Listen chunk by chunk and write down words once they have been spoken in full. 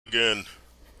Again,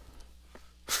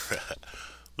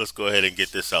 let's go ahead and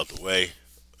get this out the way.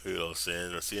 You know what I'm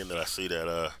saying? Seeing that I see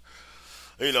that,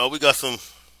 we got some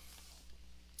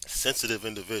sensitive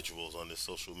individuals on this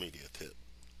social media tip,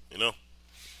 you know?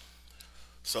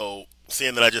 So,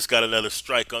 seeing that I just got another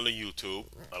strike on the YouTube,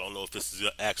 I don't know if this is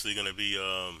actually going to be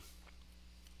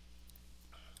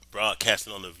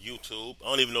broadcasting on the YouTube. I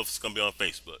don't even know if it's going to be on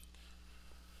Facebook.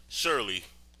 Surely,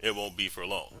 it won't be for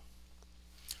long.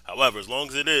 However, as long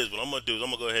as it is, what I'm going to do is I'm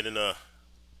going to go ahead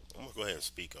and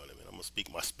speak on it, man. I'm gonna speak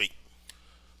my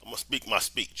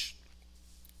speech.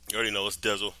 You already know it's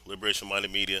Dizzle, Liberation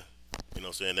Minded Media. You know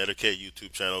what I'm saying? Etiquette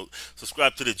YouTube channel.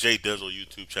 Subscribe to the J Dizzle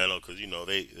YouTube channel because you know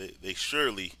they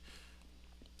surely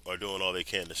are doing all they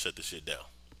can to shut the shit down.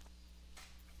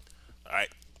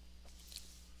 Alright.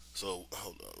 So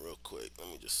hold on real quick. Let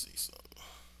me just see something.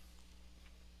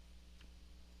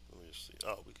 Let me just see.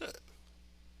 Oh, we good.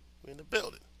 We in the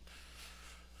building.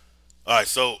 Alright,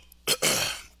 so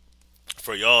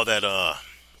for y'all that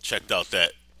checked out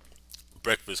that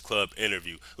Breakfast Club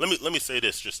interview, let me say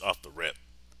this just off the rip.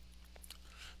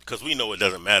 Because we know it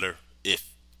doesn't matter if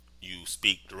you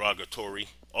speak derogatory.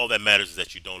 All that matters is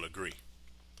that you don't agree.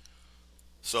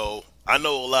 So I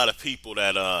know a lot of people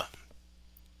that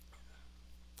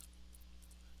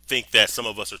think that some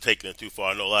of us are taking it too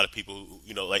far. I know a lot of people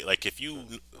who, like if you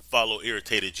follow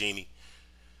Irritated Genie,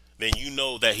 then you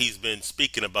know that he's been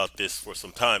speaking about this for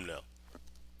some time now.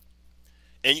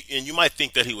 And you might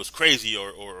think that he was crazy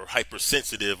or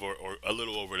hypersensitive or a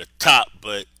little over the top,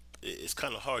 but it's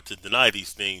kind of hard to deny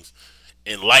these things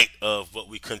in light of what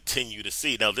we continue to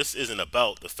see. Now, this isn't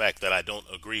about the fact that I don't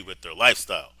agree with their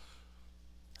lifestyle.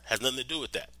 It has nothing to do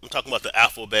with that. I'm talking about the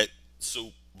alphabet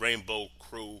soup, rainbow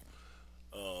crew,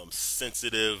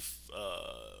 sensitive,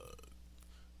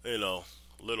 little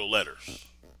letters,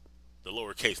 the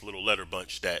lowercase little letter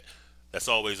bunch that's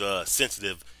always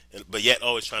sensitive, but yet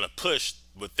always trying to push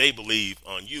what they believe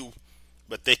on you,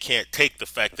 but they can't take the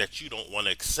fact that you don't want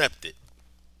to accept it.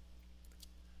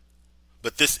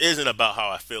 But this isn't about how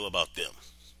I feel about them.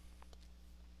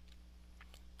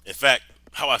 In fact,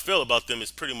 how I feel about them is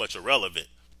pretty much irrelevant.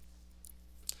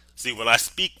 See, when I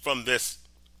speak from this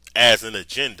as an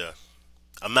agenda,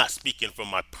 I'm not speaking from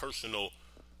my personal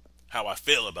how I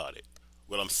feel about it.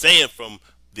 What I'm saying from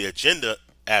the agenda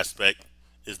aspect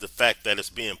is the fact that it's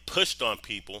being pushed on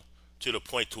people to the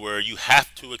point to where you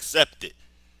have to accept it.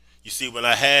 You see, when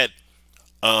I had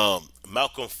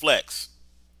Malcolm Flex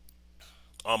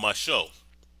on my show,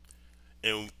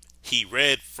 and he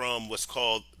read from what's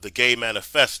called the Gay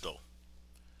Manifesto,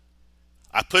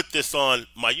 I put this on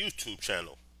my YouTube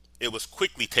channel. It was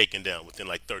quickly taken down within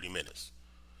like 30 minutes.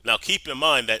 Now, keep in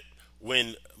mind that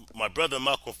when my brother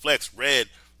Malcolm Flex read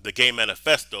the Gay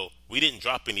Manifesto, we didn't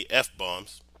drop any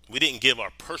F-bombs. We didn't give our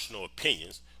personal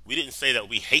opinions. We didn't say that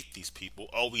we hate these people.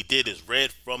 All we did is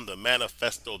read from the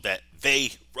manifesto that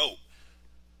they wrote.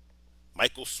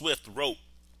 Michael Swift wrote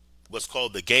what's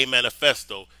called the Gay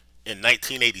Manifesto in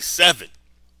 1987.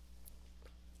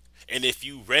 And if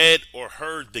you read or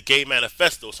heard the Gay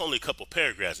Manifesto, it's only a couple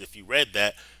paragraphs. If you read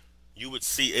that, you would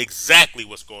see exactly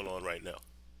what's going on right now.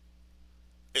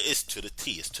 It's to the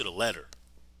T, it's to the letter.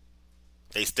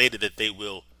 They stated that they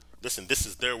will, listen, this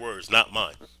is their words, not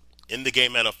mine. In the Gay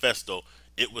Manifesto,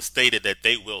 it was stated that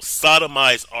they will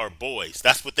sodomize our boys.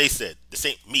 That's what they said. This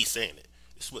ain't me saying it.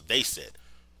 This is what they said.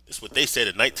 This is what they said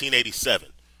in 1987.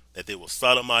 That they will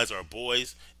sodomize our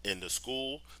boys in the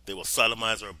school. They will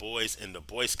sodomize our boys in the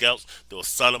Boy Scouts. They will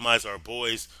sodomize our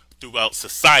boys throughout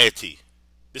society.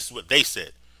 This is what they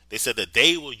said. They said that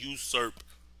they will usurp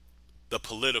the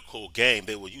political game.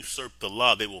 They will usurp the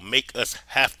law. They will make us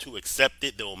have to accept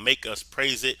it. They will make us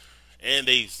praise it. And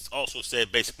they also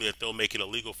said basically that they'll make it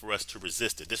illegal for us to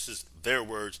resist it. This is their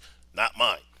words, not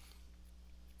mine.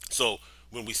 So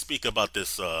when we speak about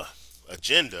this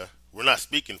agenda, we're not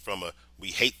speaking from a we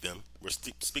hate them. We're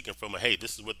speaking from a hey,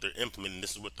 this is what they're implementing.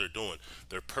 This is what they're doing.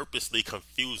 They're purposely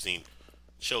confusing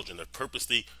children. They're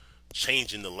purposely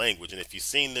changing the language. And if you've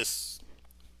seen this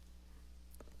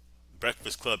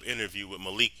Breakfast Club interview with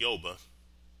Malik Yoba,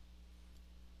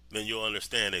 then you'll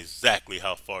understand exactly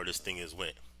how far this thing has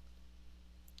went.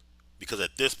 Because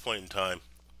at this point in time,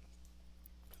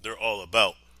 they're all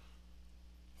about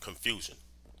confusion.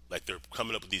 Like they're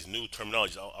coming up with these new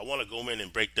terminologies. I want to go in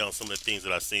and break down some of the things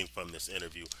that I've seen from this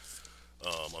interview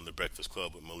on the Breakfast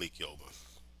Club with Malik Yoba.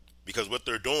 Because what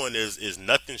they're doing is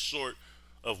nothing short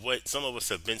of what some of us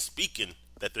have been speaking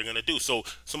that they're going to do. So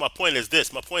my point is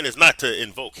this. My point is not to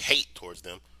invoke hate towards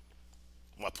them.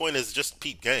 My point is just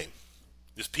peep game.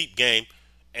 Just peep game.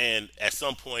 And at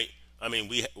some point, I mean,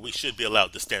 we should be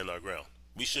allowed to stand our ground.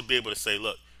 We should be able to say,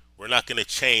 look, We're not going to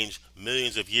change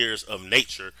millions of years of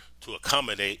nature to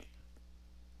accommodate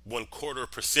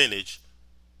 1/4 percentage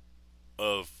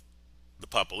of the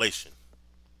population.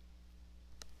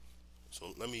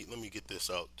 So let me get this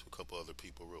out to a couple other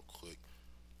people real quick.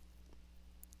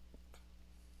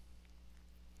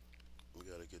 We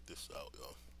gotta get this out,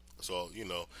 y'all. So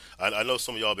I know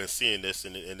some of y'all been seeing this,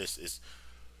 and this is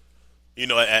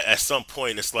at some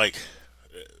point it's like,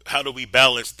 how do we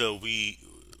balance the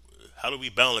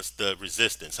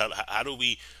resistance? How do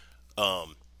we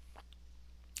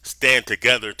stand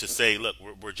together to say, look,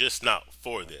 we're just not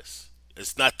for this.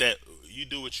 It's not that you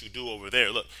do what you do over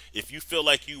there. Look, if you feel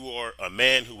like you are a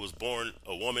man who was born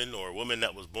a woman, or a woman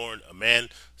that was born a man,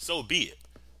 so be it.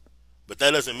 But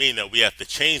that doesn't mean that we have to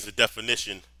change the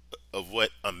definition of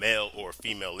what a male or a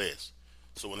female is.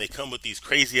 So when they come with these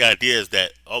crazy ideas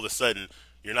that all of a sudden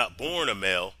you're not born a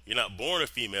male, you're not born a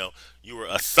female, you were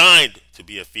assigned to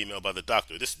be a female by the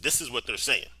doctor. This is what they're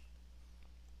saying.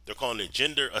 They're calling it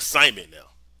gender assignment now.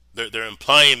 They're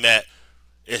implying that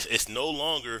it's no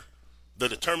longer the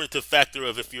determinative factor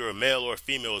of if you're a male or a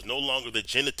female is no longer the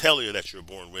genitalia that you're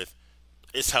born with.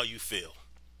 It's how you feel.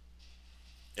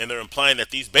 And they're implying that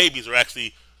these babies are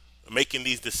actually making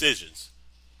these decisions,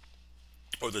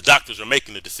 or the doctors are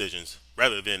making the decisions,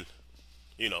 rather than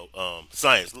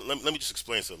science. Let me just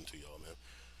explain something to y'all, man.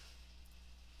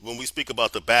 When we speak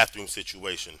about the bathroom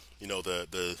situation,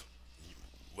 the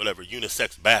whatever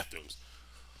unisex bathrooms,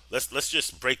 let's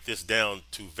just break this down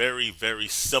to very, very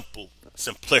simple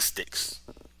simplistics.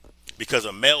 Because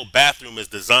a male bathroom is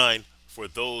designed for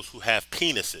those who have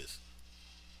penises.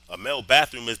 A male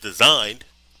bathroom is designed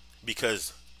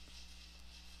because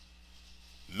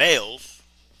males,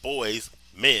 boys,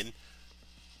 men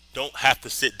don't have to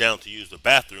sit down to use the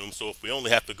bathroom. So if we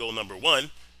only have to go number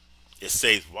one, it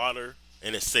saves water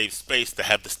and it saves space to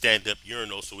have the stand-up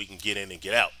urinal so we can get in and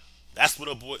get out. That's what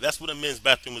a men's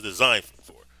bathroom is designed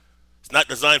for. It's not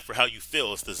designed for how you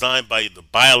feel. It's designed by the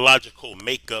biological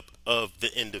makeup of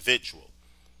the individual.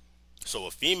 So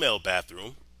a female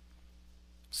bathroom,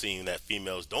 seeing that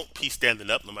females don't pee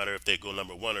standing up, no matter if they go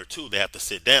number one or two, they have to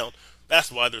sit down.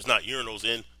 That's why there's not urinals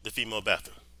in the female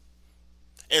bathroom.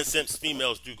 And since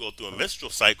females do go through a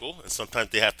menstrual cycle, and sometimes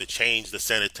they have to change the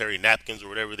sanitary napkins or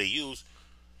whatever they use,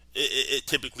 it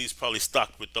typically is probably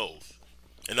stocked with those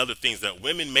and other things that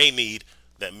women may need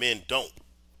that men don't.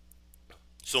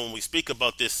 So when we speak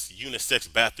about this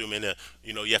unisex bathroom, and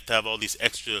you have to have all these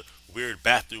extra weird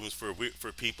bathrooms for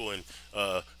people, and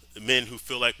men who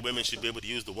feel like women should be able to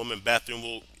use the woman bathroom.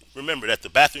 Well, remember that the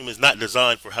bathroom is not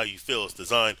designed for how you feel. It's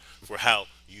designed for how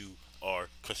you are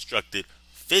constructed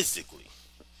physically.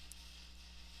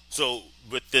 So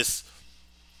with this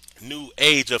new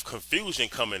age of confusion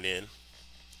coming in,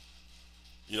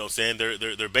 you know what I'm saying?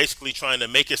 They're basically trying to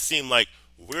make it seem like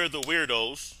we're the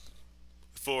weirdos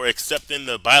for accepting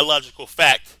the biological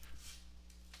fact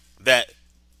that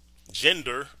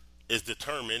gender is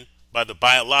determined by the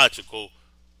biological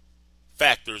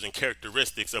factors and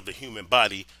characteristics of the human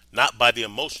body, not by the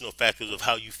emotional factors of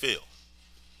how you feel.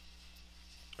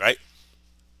 Right?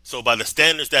 So by the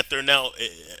standards that they're now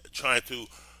trying to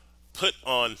put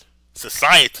on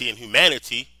society and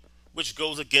humanity, which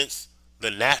goes against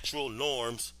the natural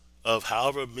norms of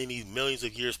however many millions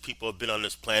of years people have been on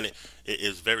this planet, it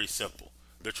is very simple.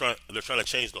 They're trying to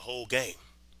change the whole game.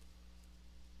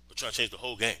 They're trying to change the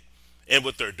whole game. And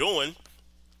what they're doing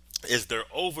is they're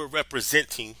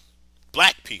over-representing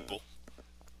black people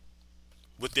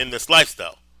within this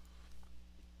lifestyle.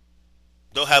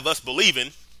 They'll have us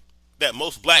believing that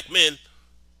most black men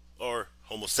are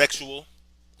homosexual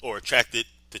or attracted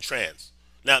to trans.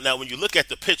 Now, when you look at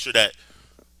the picture that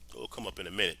will come up in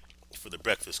a minute for the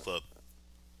Breakfast Club,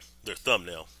 their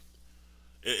thumbnail,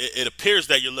 it appears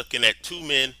that you're looking at two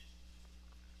men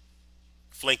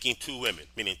flanking two women,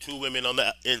 meaning two women on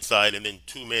the inside and then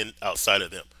two men outside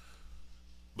of them.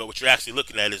 But what you're actually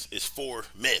looking at is four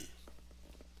men.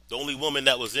 The only woman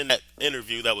that was in that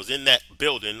interview, that was in that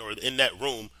building or in that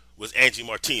room, was Angie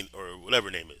Martin, or whatever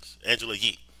her name is, Angela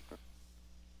Yee.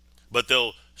 But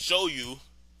they'll show you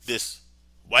this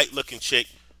white-looking chick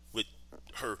with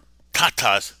her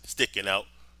tatas sticking out,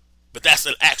 but that's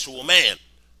an actual man.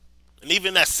 And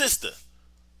even that sister,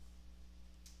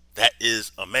 that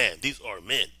is a man. These are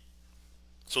men.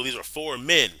 So these are four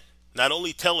men, not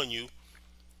only telling you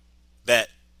that,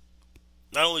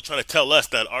 not only trying to tell us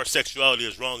that our sexuality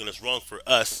is wrong and it's wrong for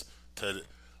us to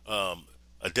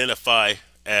identify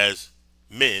as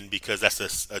men because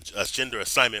that's a gender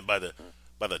assignment by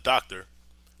the doctor,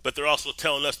 but they're also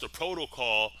telling us the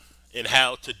protocol in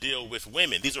how to deal with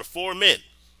women. These are four men,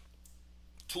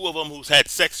 two of them who's had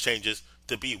sex changes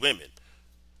to be women.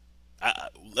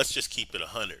 Let's just keep it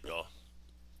 100, y'all.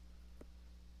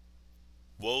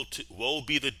 Woe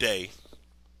be the day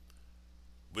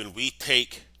when we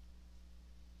take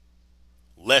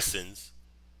lessons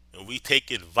and we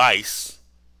take advice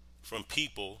from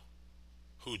people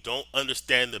who don't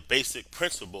understand the basic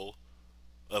principle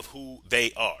of who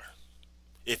they are.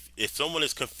 If someone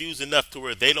is confused enough to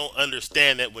where they don't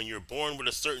understand that when you're born with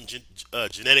a certain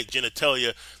genetic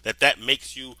genitalia, that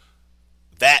makes you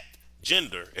that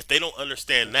gender, if they don't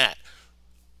understand that,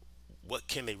 what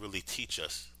can they really teach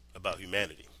us about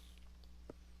humanity?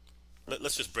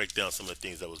 Let's just break down some of the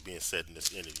things that was being said in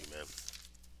this interview, man.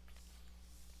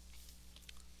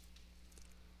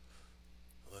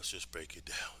 Let's just break it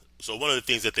down. So one of the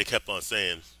things that they kept on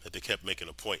saying, that they kept making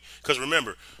a point, because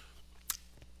remember,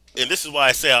 and this is why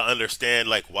I say I understand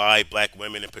like why black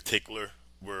women in particular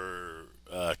were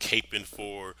caping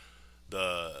for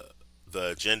the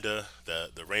agenda,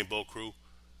 the Rainbow Crew.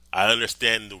 I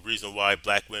understand the reason why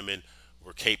black women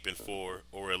were caping for,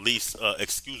 or at least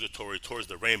excusatory towards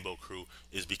the Rainbow Crew,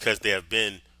 is because they have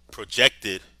been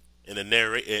projected in a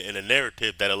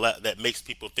narrative that makes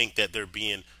people think that they're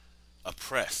being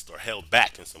oppressed or held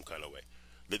back in some kind of way.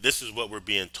 That this is what we're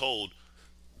being told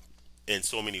in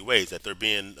so many ways, that they're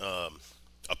being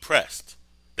oppressed,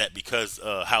 that because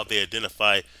how they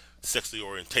identify sexual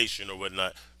orientation or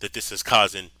whatnot, that this is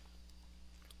causing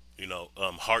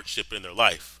hardship in their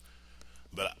life.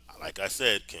 But like I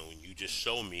said, can you just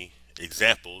show me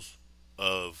examples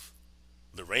of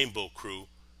the Rainbow Crew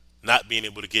not being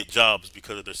able to get jobs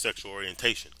because of their sexual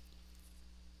orientation?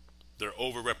 They're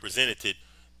overrepresented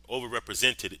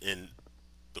in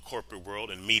the corporate world,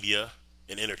 in media,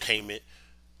 in entertainment.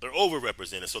 They're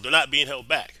overrepresented, so they're not being held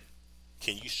back.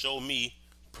 Can you show me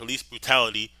police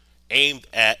brutality aimed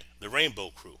at the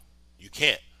Rainbow Crew? You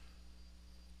can't.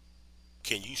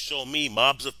 Can you show me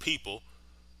mobs of people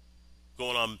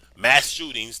going on mass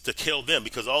shootings to kill them?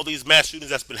 Because all these mass shootings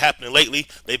that's been happening lately,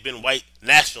 they've been white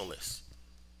nationalists.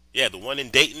 Yeah, the one in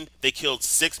Dayton, they killed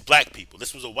 6 black people.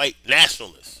 This was a white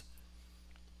nationalist.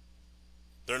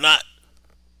 They're not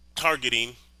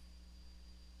targeting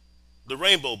the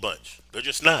Rainbow Bunch. They're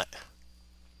just not.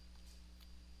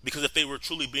 Because if they were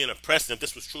truly being oppressed, and if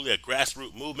this was truly a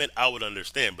grassroots movement, I would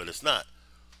understand, but it's not.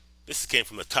 This came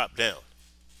from the top down.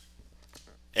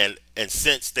 And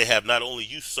since they have not only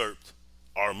usurped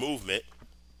our movement,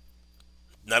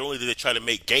 not only did they try to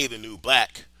make gay the new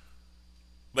black,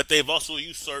 but they've also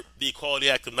usurped the Equality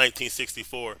Act of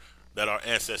 1964 that our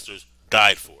ancestors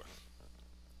died for.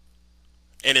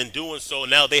 And in doing so,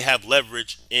 now they have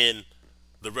leverage in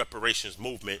the reparations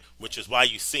movement, which is why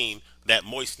you've seen that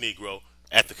moist Negro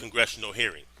at the congressional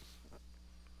hearing.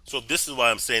 So this is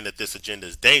why I'm saying that this agenda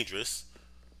is dangerous.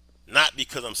 Not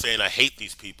because I'm saying I hate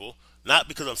these people, not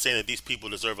because I'm saying that these people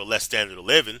deserve a less standard of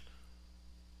living.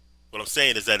 What I'm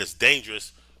saying is that it's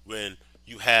dangerous when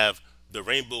you have the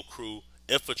Rainbow Crew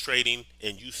infiltrating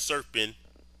and usurping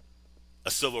a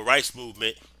civil rights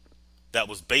movement that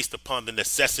was based upon the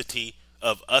necessity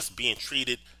of us being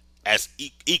treated as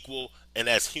equal and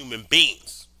as human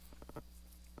beings.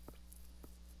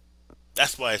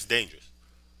 That's why it's dangerous.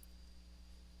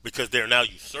 Because they're now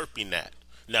usurping that.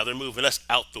 Now they're moving us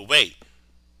out the way.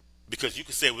 Because you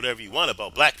can say whatever you want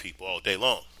about black people all day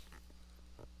long,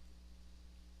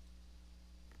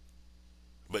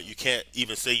 but you can't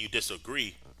even say you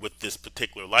disagree with this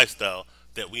particular lifestyle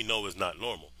that we know is not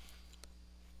normal.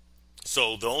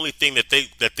 So the only thing that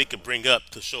they could bring up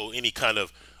to show any kind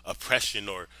of oppression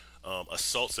or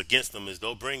assaults against them is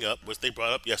they'll bring up, which they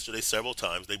brought up yesterday several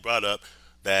times, they brought up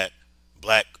that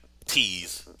black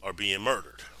tees are being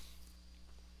murdered.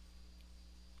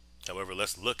 However,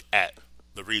 let's look at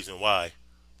the reason why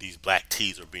these black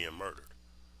tees are being murdered.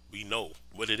 We know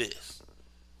what it is.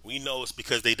 We know it's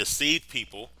because they deceived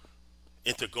people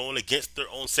into going against their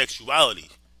own sexuality.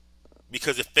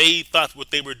 Because if they thought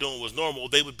what they were doing was normal,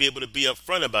 they would be able to be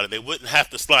upfront about it. They wouldn't have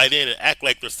to slide in and act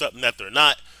like there's something that they're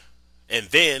not. And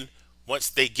then, once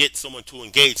they get someone to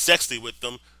engage sexually with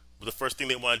them, the first thing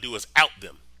they want to do is out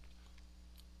them.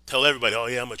 Tell everybody, oh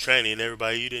yeah, I'm a tranny, and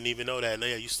everybody, you didn't even know that. And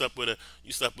yeah, you slept with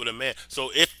a man.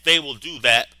 So if they will do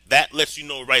that, that lets you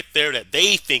know right there that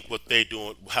they think what they're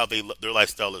doing, their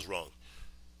lifestyle is wrong.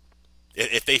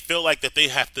 If they feel like that they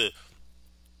have to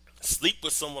sleep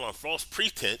with someone on false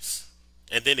pretense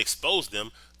and then expose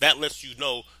them, that lets you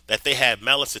know that they had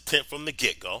malice intent from the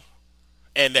get-go,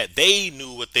 and that they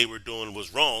knew what they were doing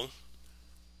was wrong.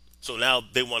 So now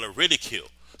they want to ridicule.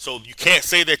 So you can't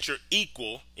say that you're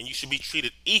equal and you should be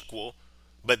treated equal,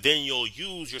 but then you'll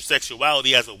use your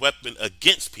sexuality as a weapon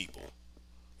against people.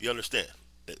 You understand?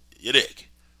 You dig?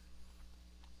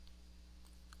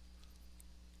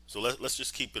 So let's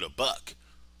just keep it a buck.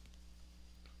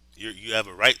 You have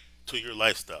a right to your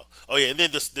lifestyle. Oh yeah, and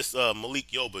then this Malik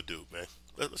Yoba dude, man.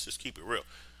 Let's just keep it real.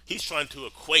 He's trying to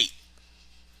equate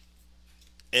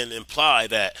and imply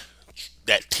that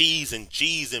T's and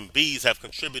G's and B's have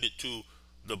contributed to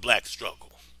the black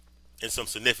struggle in some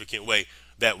significant way,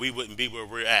 that we wouldn't be where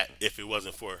we're at if it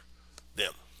wasn't for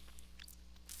them.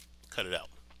 Cut it out.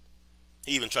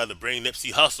 He even tried to bring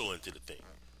Nipsey Hussle into the thing.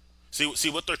 See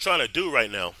what they're trying to do right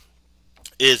now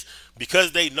is,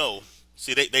 because they know.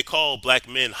 See, they call black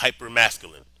men hyper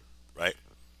masculine, right?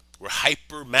 We're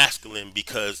hyper masculine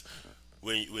because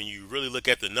when you really look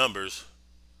at the numbers,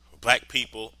 black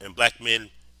people and black men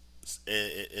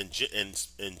in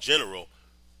general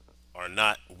are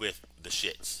not with the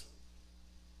shits.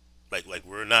 Like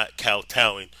we're not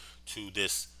kowtowing to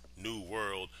this new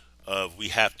world of we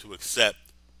have to accept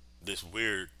this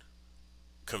weird,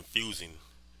 confusing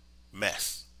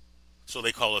mess. So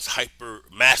they call us hyper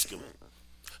masculine.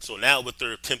 So now what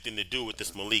they're attempting to do with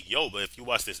this Malik Yoba, if you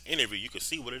watch this interview, you can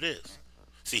see what it is.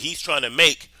 See, he's trying to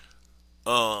make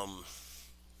um,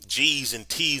 G's and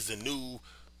T's the new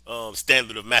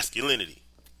standard of masculinity.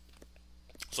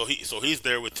 So he's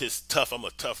there with his tough, I'm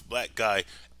a tough black guy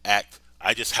act.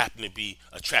 I just happen to be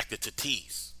attracted to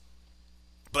T's.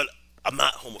 But I'm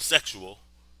not homosexual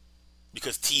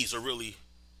because T's are really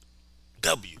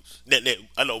W's. Now,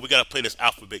 I know we got to play this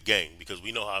alphabet game because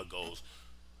we know how it goes.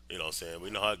 You know what I'm saying?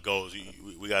 We know how it goes.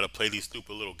 We got to play these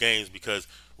stupid little games because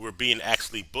we're being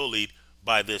actually bullied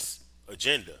by this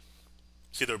agenda.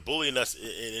 See, they're bullying us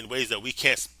in ways that we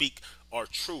can't speak our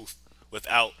truth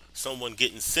without someone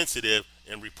getting sensitive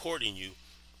and reporting you.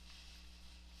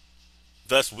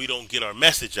 Thus, we don't get our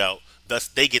message out. Thus,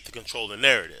 they get to control the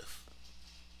narrative.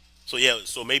 So yeah,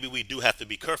 so maybe we do have to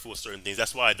be careful with certain things.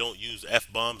 That's why I don't use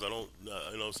f bombs. I don't, you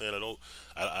know what I'm saying.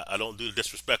 I don't do the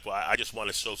disrespectful. I just want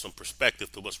to show some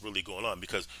perspective to what's really going on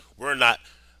because we're not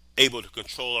able to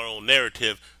control our own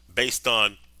narrative based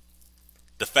on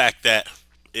the fact that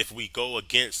if we go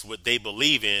against what they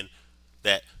believe in,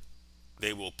 that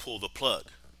they will pull the plug.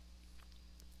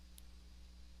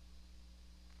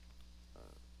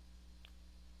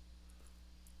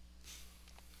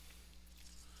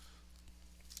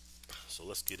 So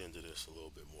let's get into this a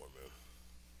little bit more, man.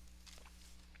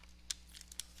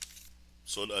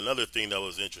 So another thing that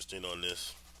was interesting on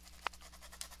this,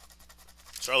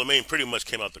 Charlemagne pretty much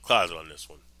came out the closet on this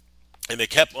one, and they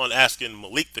kept on asking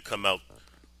Malik to come out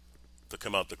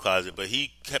the closet, but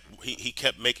he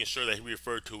kept making sure that he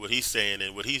referred to what he's saying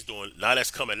and what he's doing, not as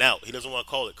coming out. He doesn't want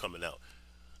to call it coming out.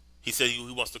 He said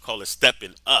he wants to call it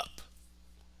stepping up.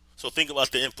 So think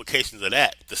about the implications of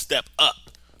that. The step up.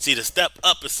 See, the step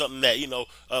up is something that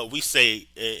we say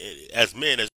as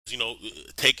men, as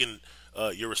taking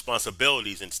your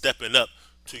responsibilities and stepping up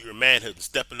to your manhood and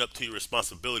stepping up to your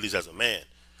responsibilities as a man.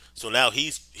 So now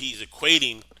he's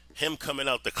equating him coming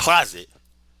out the closet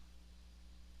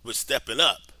with stepping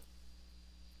up.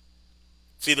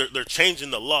 See, they're changing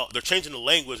the law, they're changing the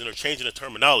language, and they're changing the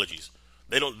terminologies.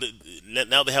 They don't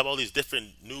now they have all these different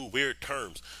new weird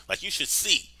terms. Like you should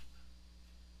see.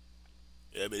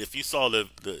 I mean, if you saw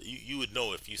you would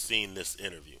know if you seen this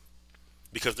interview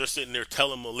because they're sitting there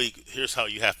telling Malik, here's how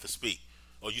you have to speak.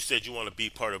 Oh, you said you want to be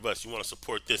part of us. You want to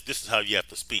support this. This is how you have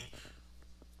to speak.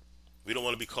 We don't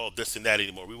want to be called this and that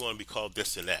anymore. We want to be called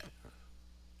this and that.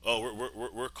 Oh,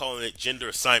 we're calling it gender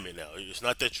assignment now. It's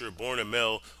not that you're born a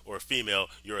male or a female.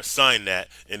 You're assigned that,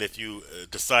 and if you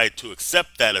decide to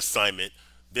accept that assignment,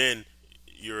 then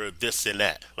you're this and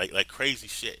that. Like crazy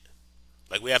shit.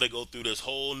 Like we have to go through this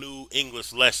whole new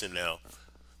English lesson now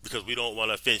because we don't want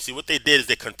to offend. See, what they did is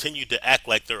they continue to act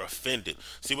like they're offended.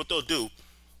 See, what they'll do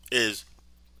is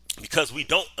because we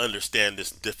don't understand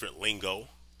this different lingo,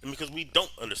 and because we don't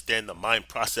understand the mind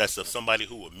process of somebody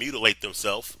who would mutilate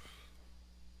themselves.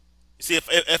 See,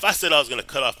 if I said I was going to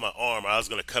cut off my arm or I was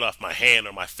going to cut off my hand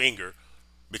or my finger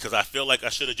because I feel like I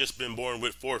should have just been born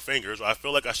with 4 fingers or I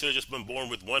feel like I should have just been born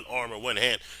with 1 arm or 1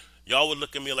 hand, y'all would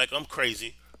look at me like I'm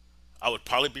crazy. I would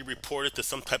probably be reported to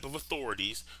some type of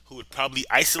authorities who would probably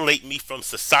isolate me from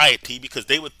society because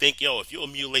they would think, yo, if you'll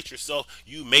mutilate yourself,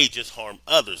 you may just harm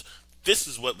others. This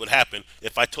is what would happen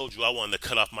if I told you I wanted to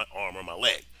cut off my arm or my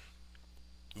leg.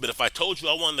 But if I told you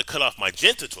I wanted to cut off my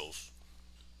genitals,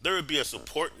 there would be a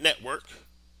support network.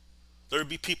 There would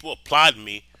be people applauding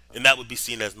me, and that would be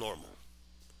seen as normal.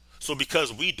 So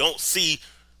because we don't see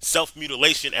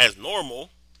self-mutilation as normal,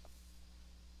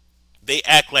 they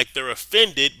act like they're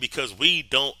offended because we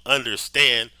don't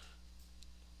understand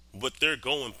what they're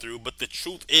going through. But the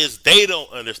truth is they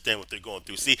don't understand what they're going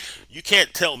through. See, you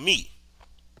can't tell me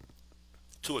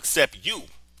to accept you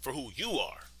for who you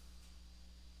are.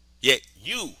 Yet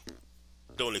you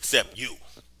don't accept you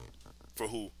for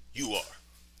who you are.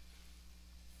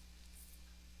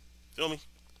 Feel me?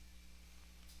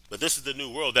 But this is the new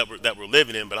world that we're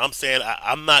living in. But I'm saying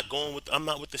I'm not with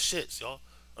the shits, y'all.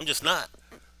 I'm just not.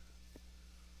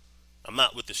 I'm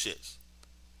not with the shits.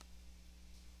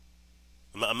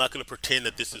 I'm not gonna pretend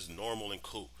that this is normal and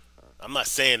cool. I'm not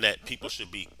saying that people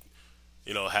should be,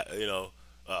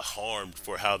 harmed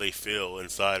for how they feel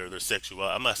inside or their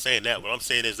sexuality. I'm not saying that. What I'm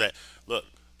saying is that, look,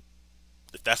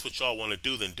 if that's what y'all want to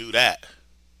do, then do that.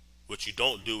 What you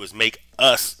don't do is make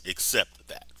us accept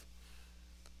that.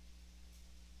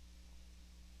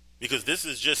 Because this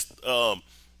is just, and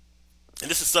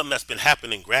this is something that's been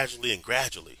happening gradually and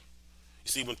gradually. You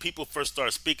see, when people first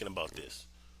started speaking about this,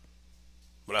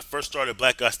 when I first started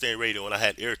Blackistand Radio and I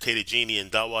had Irritated Genie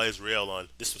and Dawa Israel on,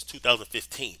 this was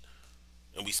 2015,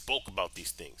 and we spoke about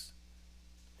these things.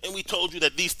 And we told you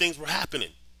that these things were happening.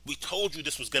 We told you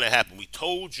this was going to happen. We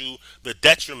told you the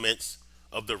detriments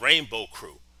of the Rainbow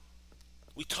Crew.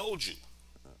 We told you.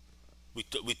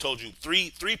 We told you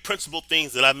three principal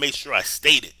things that I made sure I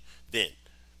stated then.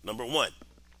 Number one,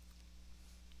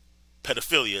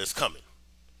 pedophilia is coming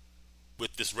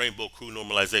with this Rainbow Crew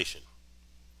normalization.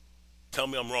 Tell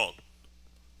me I'm wrong.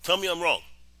 Tell me I'm wrong.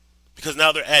 Because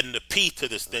now they're adding the P to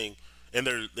this thing, and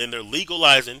they're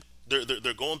legalizing.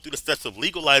 They're going through the steps of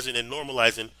legalizing and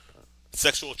normalizing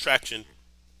sexual attraction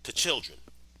to children.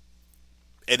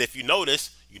 And if you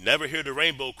notice, you never hear the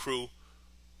Rainbow Crew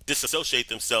disassociate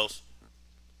themselves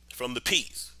from the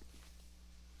P's.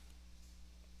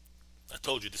 I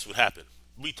told you this would happen.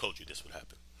 We told you this would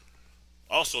happen.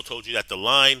 Also told you that the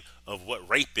line of what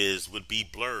rape is would be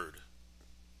blurred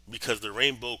because the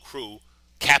Rainbow Crew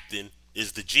captain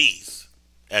is the G's,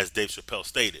 as Dave Chappelle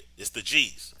stated. It's the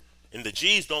G's. And the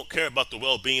G's don't care about the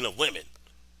well-being of women.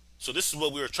 So this is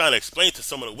what we were trying to explain to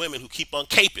some of the women who keep on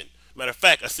caping. Matter of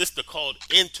fact, a sister called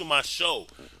into my show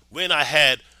when I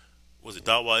had, was it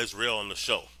Dawa Israel on the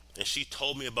show? And she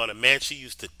told me about a man she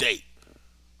used to date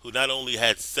who not only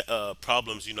had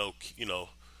problems,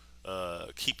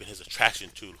 keeping his attraction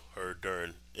to her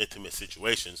during intimate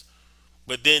situations,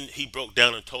 but then he broke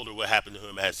down and told her what happened to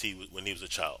him when he was a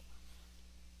child.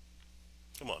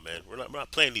 Come on, man. We're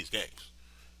not playing these games.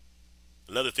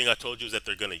 Another thing I told you is that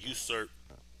they're going to usurp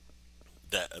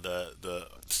the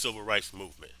civil rights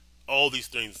movement. All these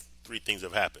three things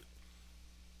have happened.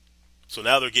 So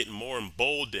now they're getting more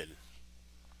emboldened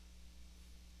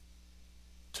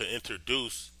to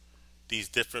introduce these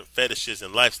different fetishes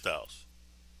and lifestyles.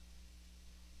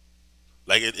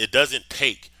 Like it doesn't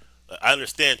take. I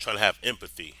understand trying to have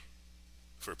empathy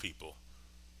for people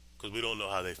because we don't know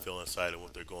how they feel inside and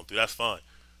what they're going through. That's fine.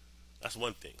 That's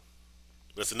one thing.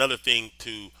 But it's another thing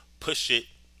to push it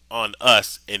on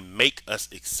us and make us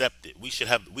accept it. We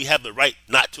have the right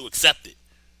not to accept it.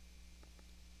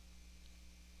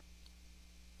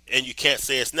 And you can't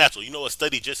say it's natural. You know, a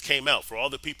study just came out for all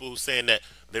the people who saying that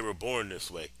they were born this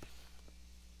way.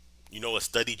 You know, a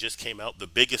study just came out. The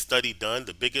biggest study done,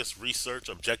 the biggest research,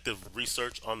 objective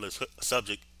research on this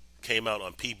subject came out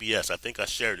on PBS. I think I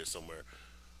shared it somewhere.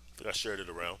 I think I shared it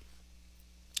around.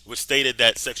 Which stated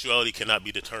that sexuality cannot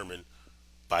be determined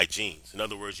by genes. In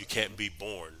other words, you can't be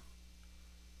born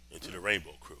into the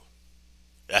Rainbow Crew.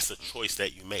 That's a choice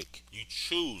that you make. You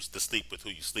choose to sleep with who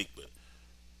you sleep with.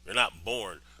 You're not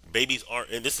born. Babies aren't,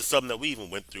 and this is something that we even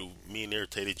went through, me and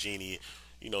Irritated Genie,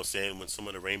 saying when some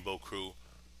of the Rainbow Crew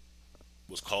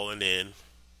was calling in,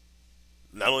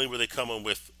 not only were they coming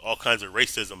with all kinds of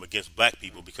racism against black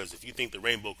people, because if you think the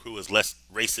Rainbow Crew is less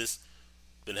racist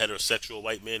than heterosexual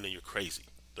white men, then you're crazy.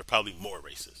 They're probably more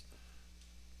racist.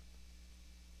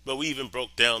 But we even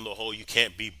broke down the whole you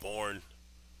can't be born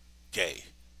gay.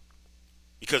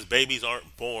 Because babies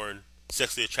aren't born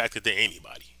sexually attracted to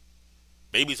anybody.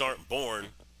 Babies aren't born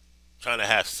trying to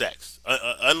have sex.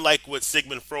 Unlike what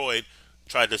Sigmund Freud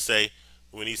tried to say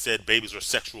when he said babies are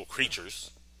sexual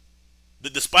creatures.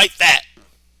 Despite that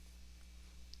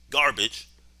garbage,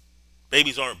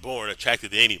 babies aren't born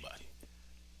attracted to anybody.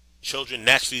 Children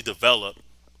naturally develop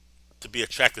to be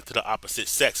attracted to the opposite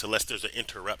sex unless there's an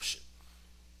interruption.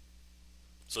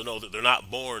 So no, they're not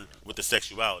born with the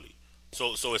sexuality.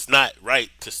 So it's not right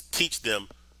to teach them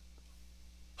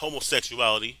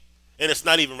homosexuality, and it's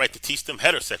not even right to teach them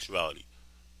heterosexuality.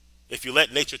 If you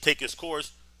let nature take its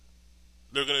course,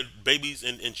 babies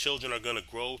and children are gonna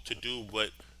grow to do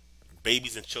what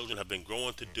babies and children have been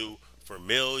growing to do for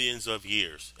millions of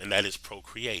years, and that is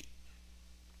procreate.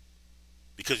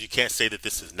 Because you can't say that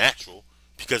this is natural,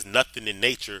 because nothing in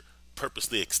nature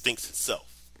purposely extincts itself.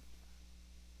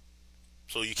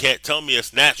 So you can't tell me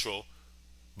it's natural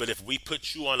But if we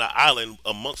put you on an island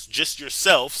amongst just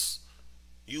yourselves,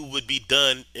 you would be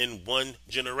done in 1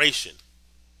 generation.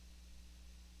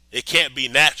 It can't be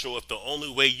natural if the only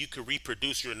way you can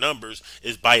reproduce your numbers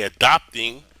is by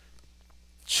adopting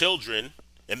children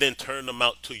and then turn them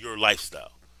out to your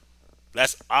lifestyle.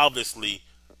 That's obviously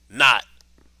not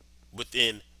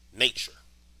within nature.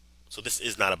 So this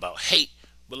is not about hate,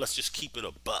 but let's just keep it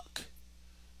a buck.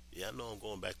 Yeah, I know I'm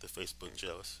going back to Facebook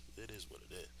jealous. It is what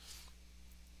it is.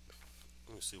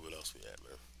 Let me see what else we had,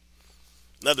 man.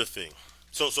 Another thing.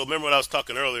 So remember when I was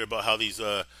talking earlier about how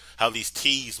these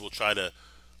T's will try to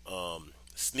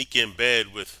sneak in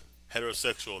bed with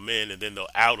heterosexual men and then they'll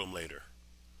out them later.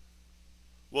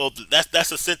 Well,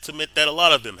 that's a sentiment that a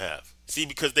lot of them have. See,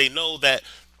 because they know that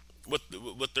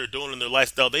what they're doing in their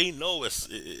lifestyle, they know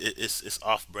it's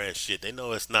off-brand shit. They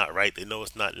know it's not right. They know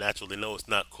it's not natural. They know it's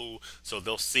not cool. So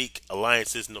they'll seek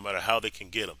alliances no matter how they can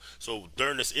get them. So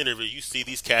during this interview, you see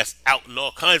these cats outing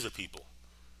all kinds of people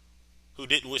who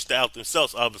didn't wish to out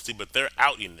themselves, obviously, but they're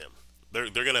outing them.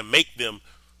 They're gonna make them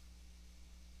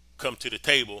come to the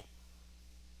table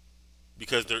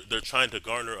because they're trying to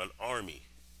garner an army.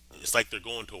 It's like they're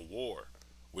going to war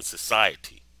with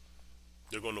society.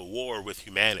 They're going to war with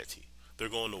humanity. They're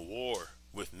going to war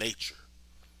with nature.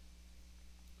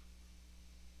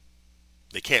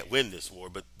 They can't win this war,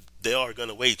 but they are going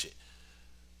to wage it.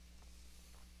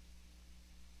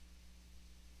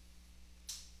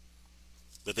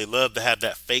 But they love to have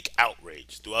that fake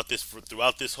outrage throughout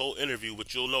this whole interview.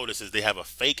 What you'll notice is they have a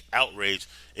fake outrage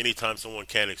anytime someone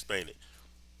can't explain it.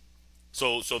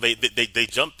 So they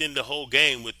jumped in the whole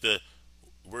game with the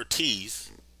word T's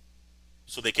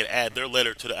so they can add their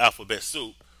letter to the alphabet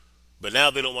soup. But now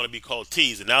they don't want to be called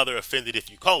T's, and now they're offended if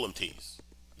you call them T's.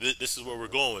 This is where we're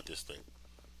going with this thing.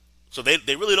 So they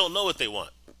really don't know what they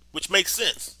want, which makes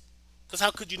sense. Because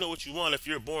how could you know what you want if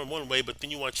you're born one way, but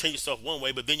then you want to change yourself one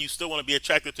way, but then you still want to be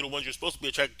attracted to the ones you're supposed to be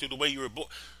attracted to the way you were born?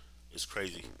 It's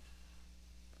crazy.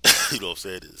 You know what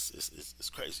I'm saying? It's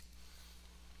crazy.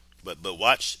 But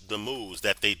watch the moves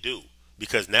that they do,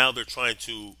 because now they're trying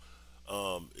to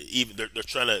even they're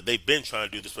trying to they've been trying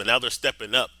to do this, but now they're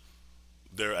stepping up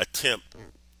their attempt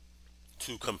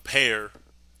to compare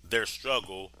their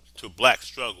struggle to black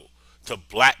struggle to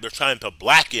black. They're trying to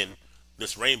blacken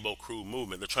this Rainbow Crew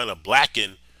movement. They're trying to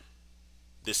blacken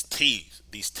these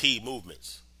T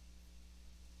movements.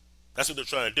 That's what they're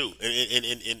trying to do,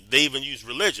 and they even use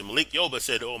religion. Malik Yoba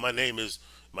said, "Oh, my name is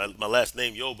my last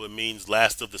name Yoba means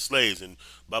last of the slaves," and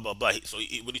blah blah blah. So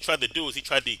what he tried to do is he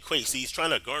tried to equate. See, he's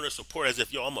trying to garner support as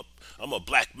if, yo, I'm a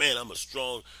black man. I'm a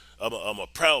strong. I'm a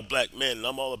proud black man, and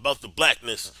I'm all about the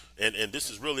blackness. And this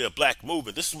is really a black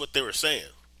movement. This is what they were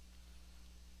saying.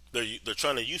 They're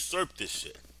trying to usurp this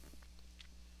shit.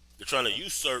 They're trying to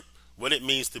usurp what it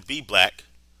means to be black.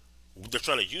 They're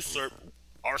trying to usurp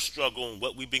our struggle and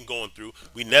what we've been going through.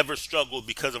 We never struggled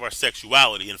because of our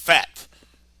sexuality. In fact,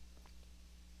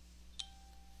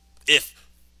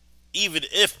 even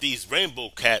if these rainbow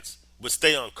cats would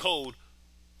stay on code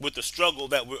with the struggle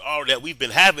that we've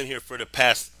been having here for the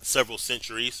past several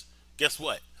centuries, guess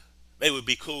what? They would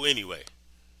be cool anyway.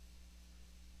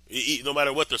 No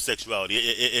matter what their sexuality.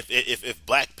 If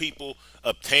black people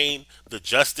obtain the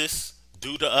justice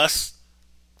due to us,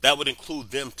 that would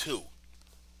include them too.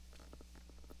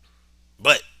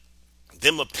 But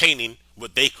them obtaining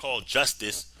what they call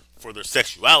justice for their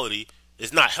sexuality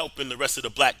is not helping the rest of the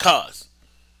black cause.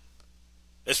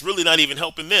 It's really not even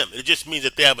helping them. It just means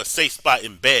that they have a safe spot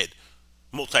in bed,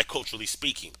 multiculturally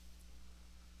speaking.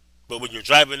 But when you're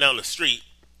driving down the street,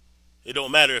 it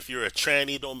don't matter if you're a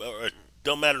tranny,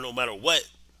 don't matter no matter what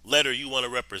letter you want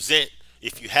to represent.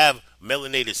 If you have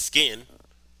melanated skin,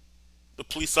 the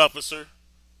police officer,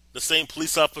 the same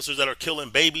police officers that are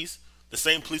killing babies, the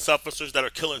same police officers that are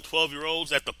killing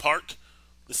 12-year-olds at the park,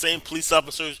 the same police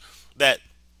officers that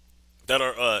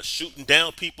are shooting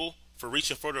down people for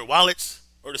reaching for their wallets,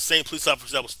 or the same police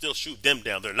officers that will still shoot them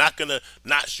down. They're not going to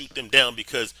not shoot them down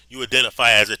because you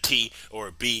identify as a T or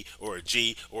a B or a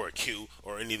G or a Q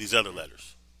or any of these other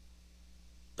letters.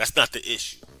 That's not the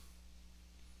issue.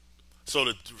 So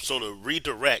to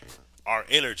redirect our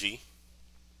energy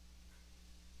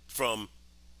from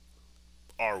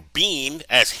our being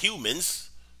as humans,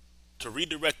 to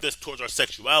redirect us towards our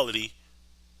sexuality,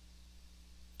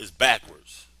 is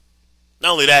backwards.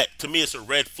 Not only that, to me it's a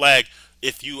red flag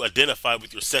if you identify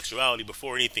with your sexuality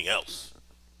before anything else.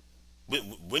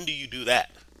 When do you do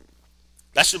that?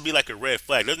 That should be like a red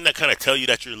flag. Doesn't that kind of tell you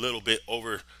that you're a little bit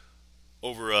over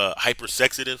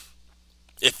hypersensitive?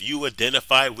 If you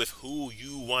identify with who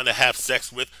you want to have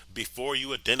sex with before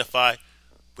you identify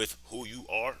with who you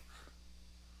are.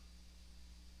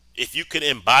 If you could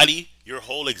embody your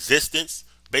whole existence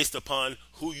based upon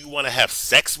who you want to have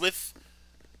sex with,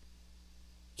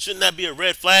 shouldn't that be a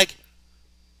red flag?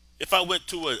 If I went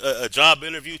to a job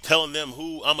interview telling them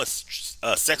who I'm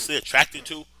sexually attracted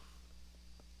to,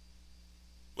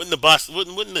 wouldn't the boss,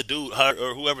 wouldn't the dude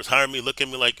or whoever's hiring me look at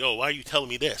me like, "Yo, why are you telling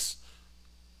me this?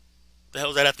 The hell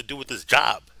does that have to do with this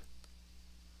job?"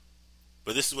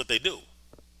 But this is what they do.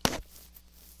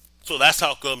 So that's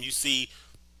how come you see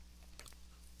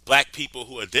black people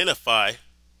who identify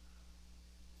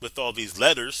with all these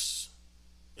letters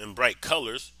and bright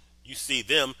colors, you see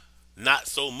them not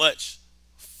so much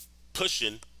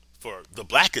pushing for the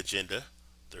black agenda,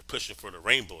 they're pushing for the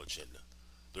rainbow agenda.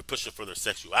 They're pushing for their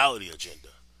sexuality agenda.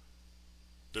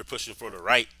 They're pushing for the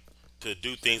right to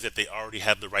do things that they already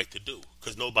have the right to do,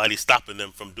 because nobody's stopping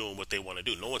them from doing what they want to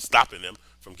do. No one's stopping them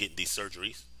from getting these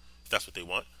surgeries if that's what they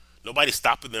want. Nobody's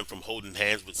stopping them from holding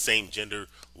hands with same gender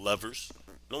lovers.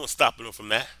 No one's stopping them from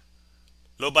that.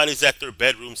 Nobody's at their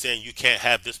bedroom saying you can't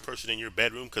have this person in your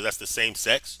bedroom because that's the same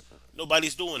sex.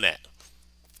 Nobody's doing that.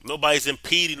 Nobody's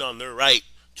impeding on their right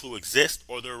to exist,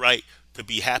 or their right to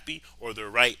be happy, or their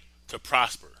right to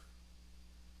prosper.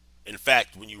 In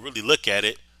fact, when you really look at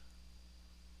it,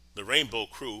 the Rainbow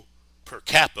Crew per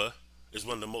capita is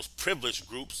one of the most privileged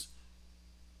groups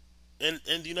in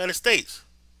the United States,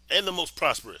 and the most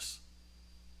prosperous.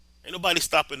 Ain't nobody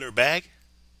stopping their bag.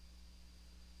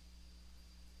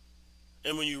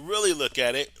 And when you really look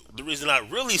at it, the reason I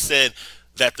really said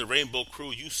that the Rainbow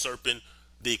Crew usurping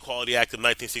the Equality Act of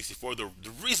 1964, the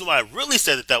reason why I really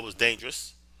said that that was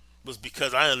dangerous was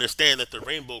because I understand that the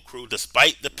Rainbow Crew,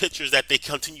 despite the pictures that they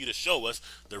continue to show us,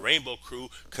 the Rainbow Crew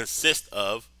consists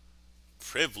of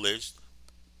privileged,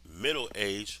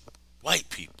 middle-aged white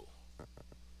people.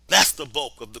 That's the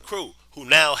bulk of the crew, who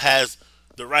now has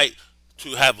the right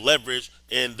to have leverage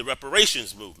in the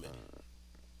reparations movement.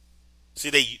 See,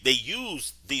 they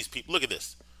use these people. Look at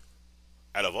this.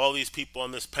 Out of all these people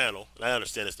on this panel, and I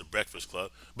understand it's the Breakfast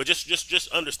Club, but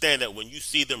just understand that when you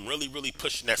see them really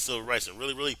pushing that civil rights and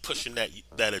really pushing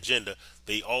that agenda,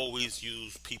 they always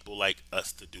use people like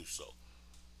us to do so.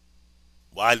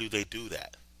 Why do they do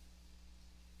that?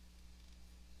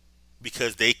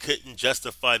 Because they couldn't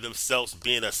justify themselves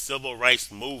being a civil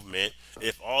rights movement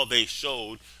if all they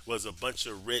showed was a bunch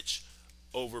of rich,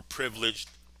 overprivileged,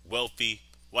 wealthy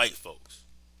white folks.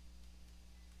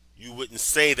 You wouldn't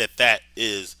say that that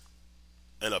is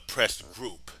an oppressed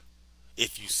group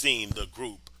if you've seen the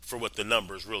group for what the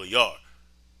numbers really are.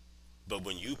 But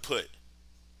when you put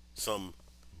some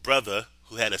brother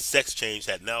who had a sex change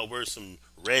that now wears some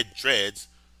red dreads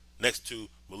next to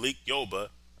Malik Yoba,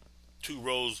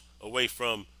 two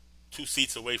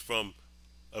seats away from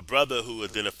a brother who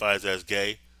identifies as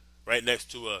gay, right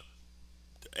next to a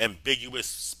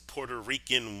ambiguous Puerto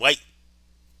Rican white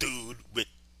dude with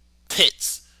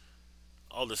tits,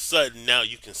 all of a sudden now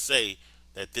you can say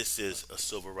that this is a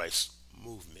civil rights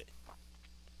movement.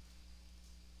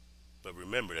 But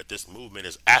remember that this movement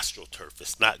is astroturf.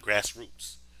 It's not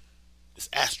grassroots. It's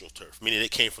astroturf, meaning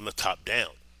it came from the top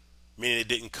down. Meaning it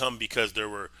didn't come because there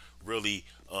were really,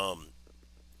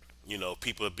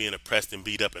 people being oppressed and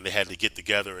beat up, and they had to get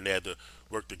together and they had to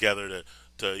work together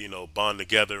to bond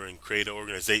together and create an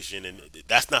organization. And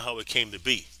that's not how it came to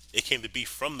be. It came to be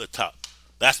from the top.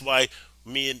 That's why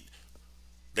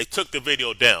they took the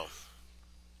video down,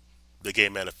 the Gay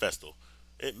Manifesto.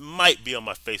 It might be on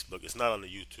my Facebook. It's not on the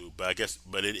YouTube, but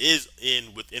it is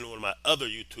within one of my other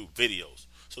YouTube videos.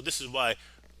 So this is why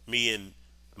me and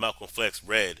Malcolm Flex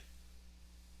read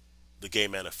the Gay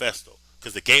Manifesto,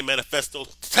 because the Gay Manifesto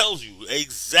tells you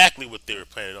exactly what they were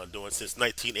planning on doing since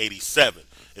 1987,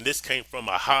 and this came from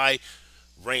a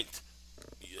high-ranked,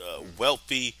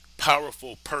 wealthy,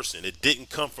 powerful person. It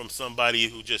didn't come from somebody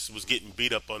who just was getting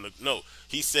beat up on the... No,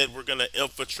 he said we're going to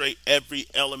infiltrate every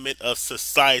element of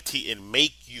society and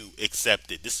make you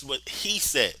accept it. This is what he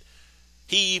said.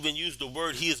 He even used the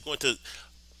word he is going to...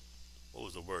 What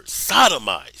was the word?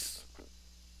 Sodomize.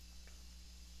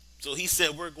 So he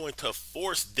said we're going to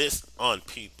force this on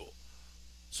people.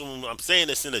 So when I'm saying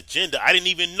it's an agenda, I didn't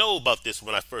even know about this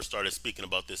when I first started speaking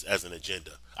about this as an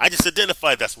agenda. I just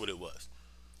identified that's what it was.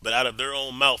 But out of their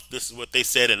own mouth, this is what they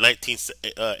said in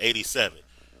 1987.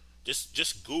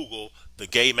 Just Google the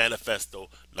Gay Manifesto,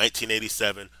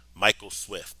 1987, Michael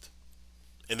Swift.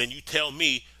 And then you tell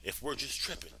me if we're just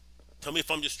tripping. Tell me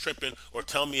if I'm just tripping, or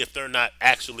tell me if they're not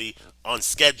actually on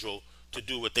schedule to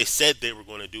do what they said they were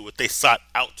going to do, what they sought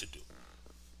out to do.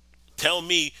 Tell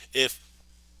me if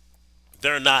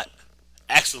they're not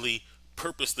actually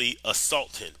purposely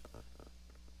assaulting.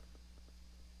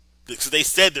 Because they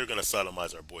said they're going to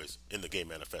sodomize our boys in the Gay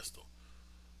Manifesto.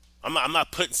 I'm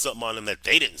not putting something on them that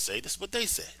they didn't say. This is what they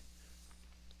said.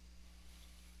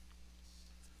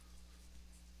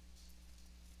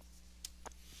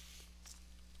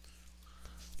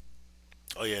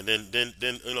 Oh yeah, and then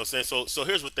you know what I'm saying. So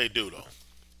here's what they do though.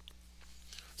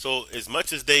 So as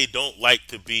much as they don't like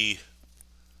to be,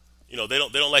 they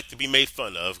don't like to be made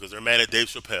fun of because they're mad at Dave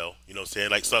Chappelle. You know what I'm saying?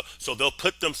 Like so they'll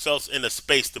put themselves in a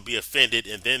space to be offended,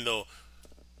 and then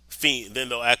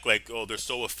they'll act like, oh, they're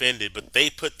so offended, but they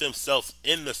put themselves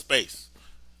in the space.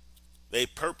 They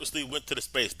purposely went to the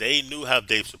space. They knew how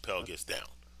Dave Chappelle gets down.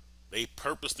 They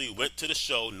purposely went to the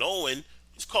show knowing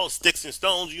it's called Sticks and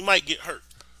Stones. You might get hurt.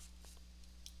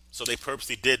 So they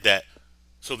purposely did that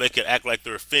so they could act like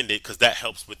they're offended because that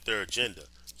helps with their agenda.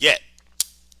 Yet,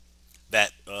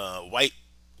 that white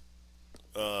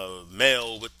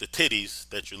male with the titties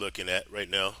that you're looking at right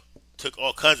now took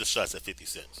all kinds of shots at 50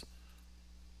 Cent.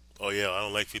 Oh yeah, I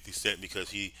don't like 50 Cent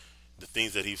because the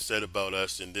things that he said about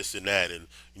us and this and that, and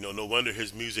no wonder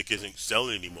his music isn't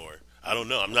selling anymore. I don't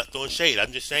know. I'm not throwing shade.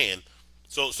 I'm just saying.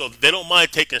 So they don't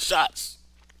mind taking shots.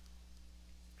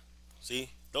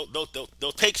 See,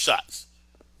 they'll take shots.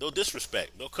 They'll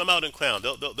disrespect. They'll come out and clown.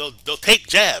 They'll take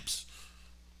jabs.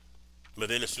 But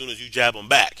then as soon as you jab them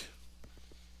back,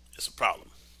 it's a problem.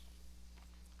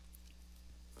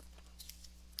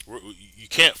 You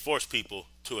can't force people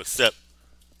to accept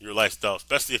your lifestyle,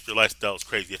 especially if your lifestyle is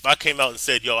crazy. If I came out and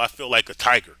said, "Yo, I feel like a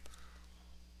tiger.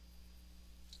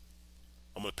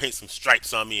 I'm gonna paint some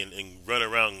stripes on me and run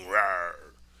around,"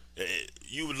 rawr,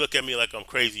 you would look at me like I'm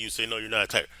crazy. You say, "No, you're not a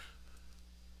tiger."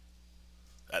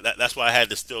 That's why I had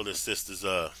to steal this sister's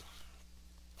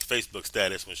Facebook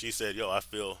status when she said, "Yo,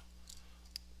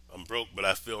 I'm broke, but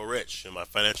I feel rich, and my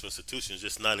financial institution is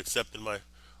just not accepting my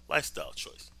lifestyle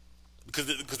choice."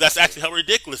 Because that's actually how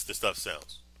ridiculous this stuff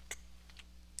sounds.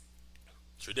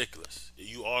 It's ridiculous.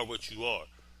 You are what you are.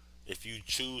 If you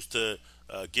choose to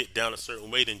get down a certain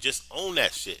way, then just own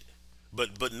that shit.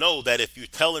 But know that if you're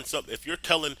telling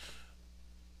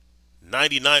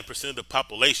 99% of the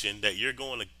population that you're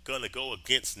gonna go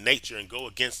against nature and go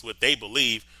against what they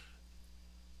believe,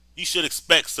 you should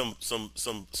expect some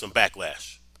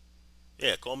backlash.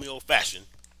 Yeah, call me old fashioned.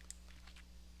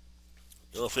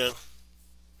 You know what I'm saying?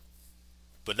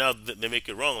 But now they make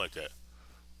it wrong like that.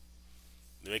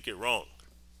 They make it wrong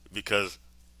because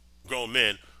grown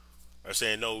men are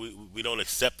saying no. We don't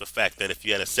accept the fact that if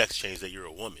you had a sex change that you're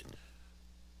a woman.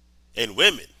 And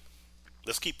women,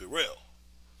 let's keep it real.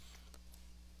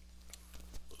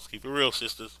 Let's keep it real,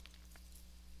 sisters.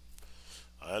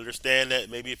 I understand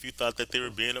that maybe if you thought that they were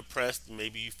being oppressed,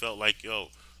 maybe you felt like, yo,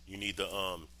 you need the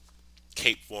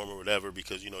cape form or whatever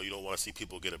because you don't want to see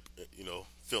people get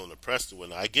feeling oppressed or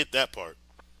whatnot. I get that part,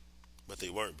 but they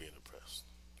weren't being oppressed.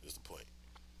 Is the point.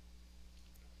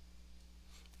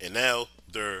 And now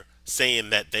they're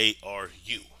saying that they are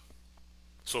you.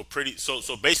 So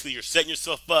basically you're setting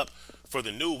yourself up for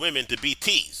the new women to be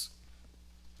teased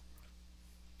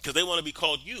because they want to be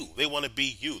called you. They want to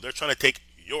be you. They're trying to take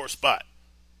your spot.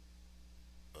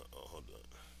 Hold on.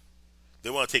 They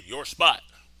want to take your spot.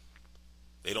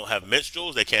 They don't have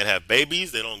menstruals. They can't have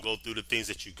babies. They don't go through the things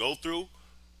that you go through.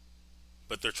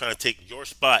 But they're trying to take your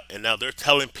spot, and now they're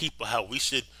telling people how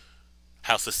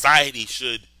society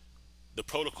should, the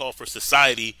protocol for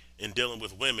society in dealing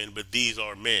with women. But these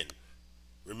are men.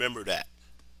 Remember that.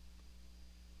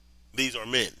 These are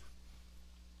men.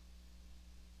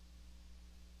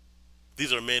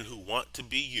 These are men who want to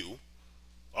be you.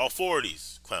 All four of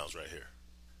these clowns right here.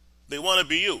 They want to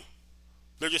be you.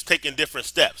 They're just taking different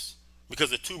steps. Because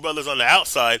the two brothers on the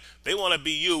outside, they want to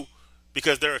be you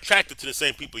because they're attracted to the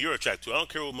same people you're attracted to. I don't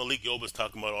care what Malik Yoba's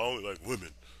talking about. I only like women.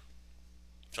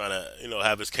 Trying to,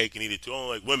 have his cake and eat it too. I don't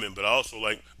like women, but I also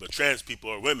but trans people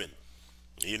are women.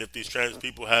 Even if these trans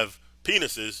people have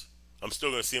penises, I'm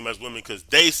still going to see them as women because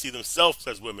they see themselves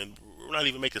as women. We're not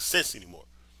even making sense anymore.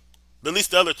 But at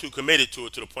least the other two committed to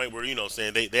it to the point where,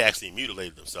 saying they actually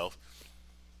mutilated themselves.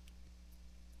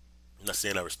 I'm not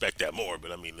saying I respect that more,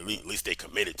 but I mean, at least they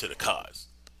committed to the cause.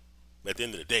 But at the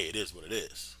end of the day, it is what it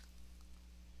is.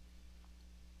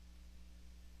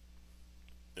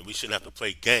 And we shouldn't have to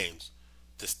play games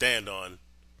to stand on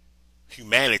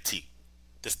humanity,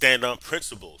 to stand on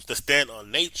principles, to stand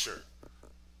on nature.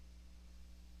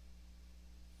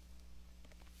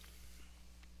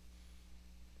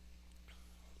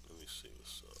 Let me see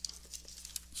what's up.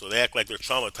 So they act like they're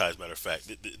traumatized, matter of fact.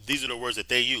 These are the words that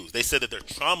they use. They said that they're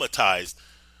traumatized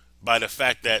by the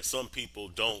fact that some people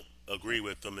don't agree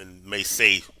with them and may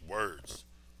say words.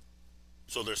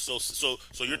 So they're so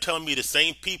you're telling me the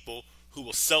same people who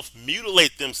will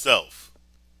self-mutilate themselves,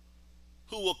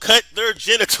 who will cut their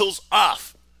genitals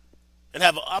off and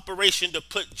have an operation to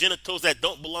put genitals that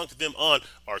don't belong to them on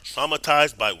are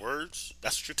traumatized by words?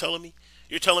 That's what you're telling me?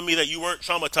 You're telling me that you weren't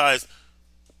traumatized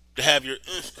to have your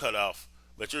cut off,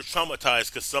 but you're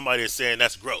traumatized because somebody is saying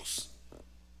that's gross.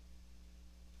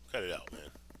 Cut it out, man.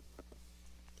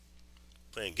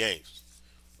 Playing games.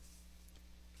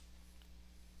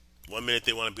 One minute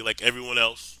they want to be like everyone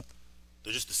else.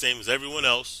 They're just the same as everyone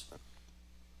else.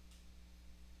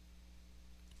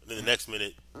 And then the next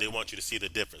minute they want you to see the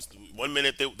difference. One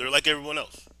minute they're like everyone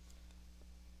else.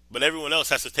 But everyone else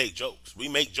has to take jokes. We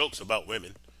make jokes about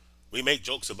women. We make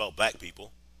jokes about black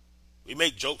people. We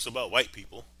make jokes about white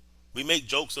people. We make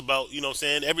jokes about, you know what I'm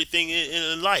saying, everything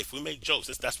in life. We make jokes.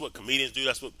 That's what comedians do.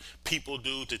 That's what people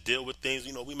do to deal with things.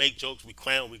 You know, we make jokes, we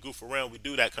clown, we goof around, we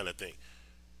do that kind of thing.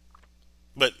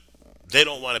 But they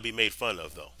don't want to be made fun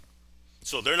of, though.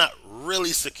 So they're not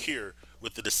really secure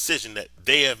with the decision that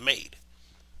they have made.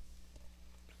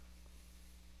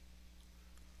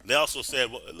 They also said,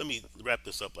 well, let me wrap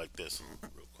this up like this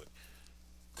real quick.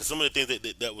 Because some of the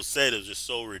things that was said is just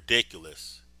so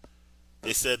ridiculous.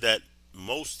 They said that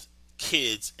most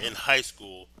kids in high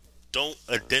school don't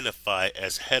identify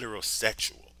as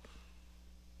heterosexual.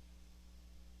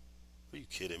 Are you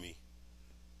kidding me?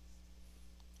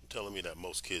 You're telling me that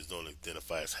most kids don't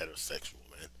identify as heterosexual,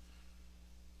 man.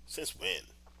 Since when?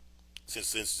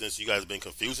 Since you guys have been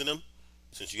confusing them?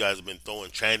 Since you guys have been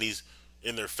throwing trannies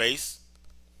in their face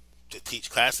to teach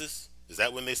classes? Is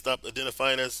that when they stopped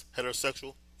identifying as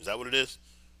heterosexual? Is that what it is?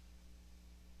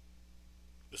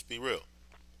 Just be real.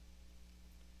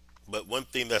 But one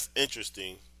thing that's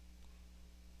interesting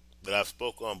that I've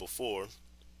spoke on before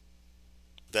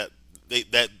that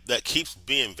that keeps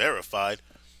being verified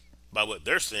by what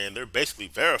they're saying, they're basically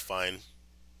verifying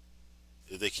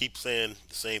is they keep saying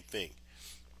the same thing.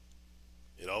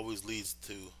 It always leads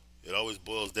to it always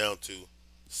boils down to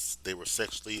they were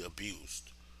sexually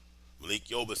abused. Malik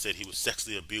Yoba said he was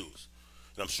sexually abused.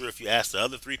 And I'm sure if you ask the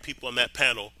other three people on that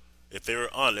panel, if they were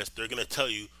honest, they're going to tell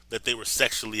you that they were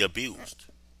sexually abused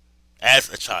as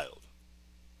a child.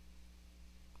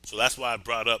 So that's why I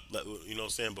brought up, you know what I'm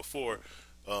saying, before.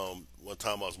 One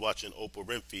time I was watching Oprah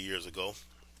Winfrey years ago,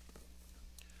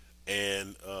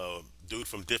 and dude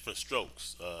from Different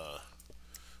Strokes,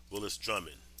 Willis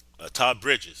Drummond, Todd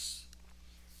Bridges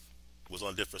was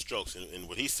on Different Strokes, and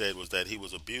what he said was that he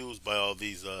was abused by all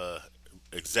these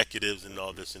executives and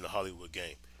all this in the Hollywood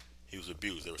game. He was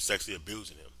abused. They were sexually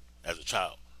abusing him as a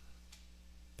child.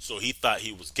 So he thought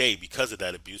he was gay because of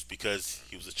that abuse, because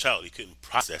he was a child. He couldn't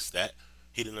process that.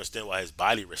 He didn't understand why his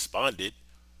body responded.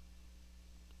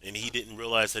 And he didn't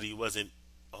realize that he wasn't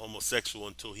homosexual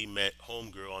until he met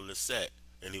Homegirl on the set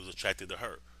and he was attracted to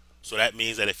her. So that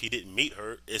means that if he didn't meet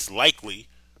her, it's likely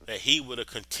that he would have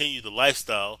continued the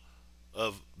lifestyle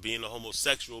of being a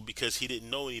homosexual because he didn't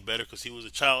know any better because he was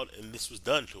a child and this was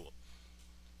done to him.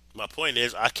 My point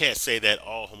is, I can't say that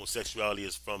all homosexuality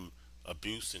is from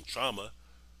abuse and trauma,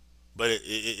 but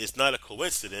it's not a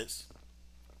coincidence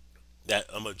that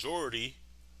a majority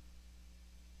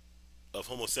of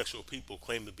homosexual people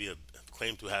claim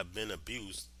to have been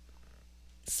abused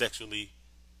sexually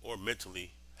or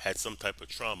mentally, had some type of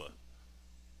trauma.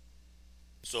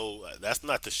 So that's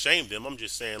not to shame them. I'm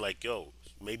just saying, like, yo,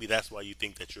 maybe that's why you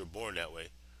think that you're born that way.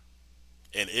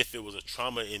 And if it was a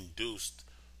trauma-induced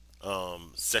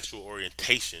sexual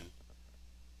orientation,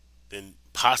 then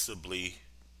possibly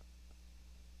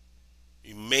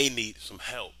you may need some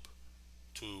help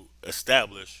to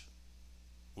establish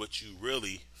what you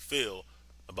really feel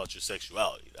about your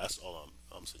sexuality. That's all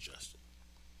I'm suggesting.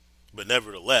 But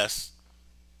nevertheless,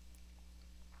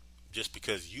 just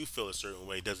because you feel a certain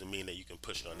way doesn't mean that you can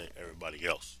push it on everybody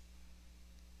else.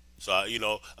 So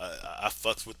I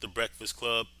fucks with the Breakfast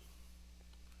Club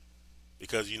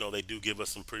because they do give us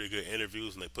some pretty good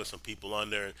interviews and they put some people on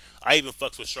there. And I even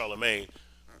fucks with Charlemagne,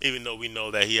 even though we know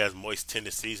that he has moist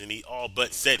tendencies and he all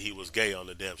but said he was gay on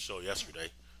the damn show yesterday.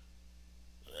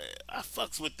 I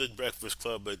fucks with the Breakfast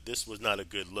Club, but this was not a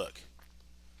good look.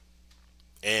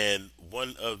 And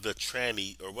one of the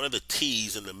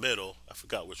T's in the middle, I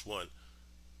forgot which one,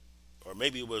 or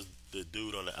maybe it was the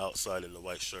dude on the outside in the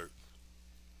white shirt,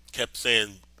 kept saying,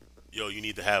 yo, you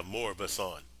need to have more of us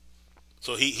on.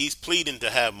 So he's pleading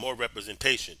to have more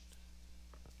representation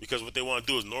because what they want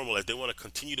to do is normalize. They want to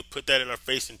continue to put that in our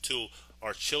face until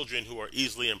our children who are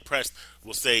easily impressed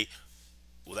will say,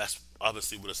 well, that's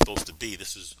obviously what it's supposed to be.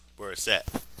 This is where it's at.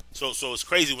 So it's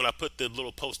crazy when I put the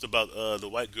little post about the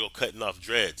white girl cutting off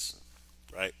dreads,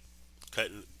 right?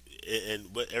 Cutting, and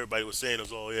what everybody was saying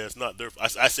was, oh yeah, it's not their. I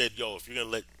said, yo, if you're gonna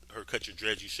let her cut your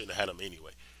dreads, you shouldn't have had them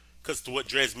anyway. Because to what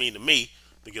dreads mean to me,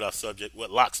 to get off subject, what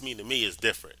locks mean to me is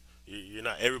different. You're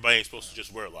not. Everybody ain't supposed to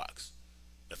just wear locks.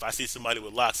 If I see somebody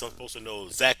with locks, I'm supposed to know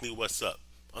exactly what's up.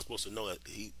 I'm supposed to know that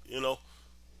he.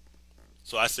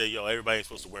 So I say, yo, everybody ain't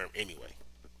supposed to wear them anyway.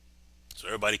 So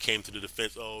everybody came to the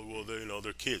defense. Oh, well,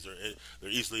 they're kids. They're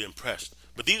easily impressed.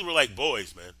 But these were like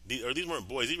boys, man. These weren't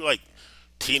boys. These were like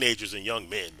teenagers and young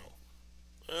men,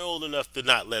 though. They're old enough to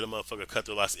not let a motherfucker cut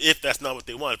their locks if that's not what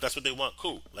they want. If that's what they want,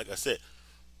 cool. Like I said.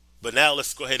 But now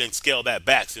let's go ahead and scale that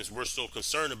back since we're so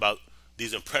concerned about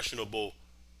these impressionable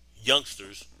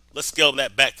youngsters. Let's scale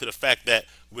that back to the fact that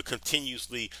we're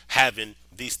continuously having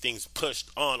these things pushed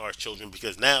on our children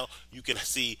because now you can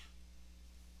see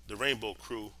the Rainbow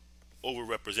Crew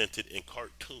overrepresented in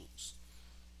cartoons,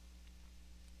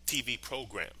 TV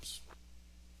programs,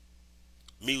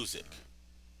 music,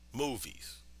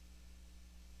 movies,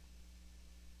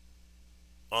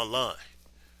 online.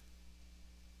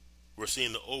 We're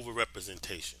seeing the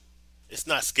overrepresentation. It's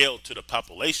not scaled to the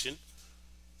population.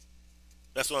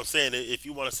 That's what I'm saying. If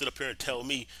you want to sit up here and tell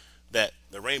me that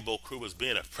the Rainbow Crew is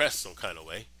being oppressed some kind of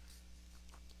way,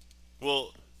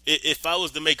 well, if I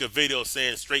was to make a video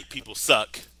saying straight people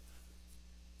suck,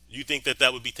 you think that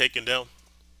that would be taken down?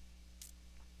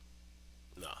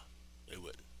 Nah, it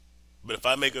wouldn't. But if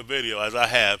I make a video, as I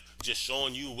have, just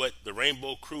showing you what the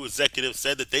Rainbow Crew executives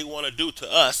said that they want to do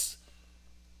to us,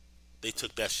 they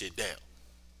took that shit down.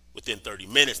 Within 30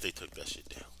 minutes, they took that shit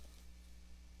down.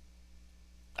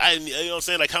 You know what I'm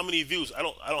saying? Like how many views? I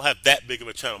don't have that big of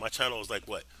a channel. My channel is like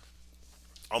what?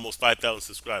 Almost 5,000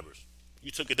 subscribers.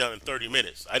 You took it down in 30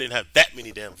 minutes. I didn't have that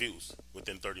many damn views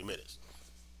within 30 minutes.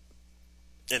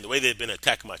 And the way they've been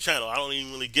attacking my channel, I don't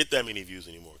even really get that many views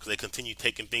anymore because they continue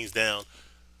taking things down.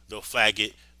 They'll flag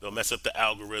it. They'll mess up the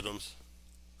algorithms.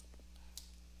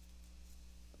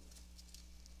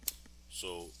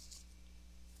 So,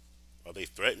 are they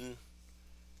threatened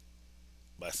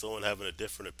by someone having a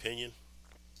different opinion?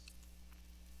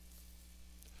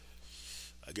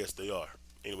 I guess they are.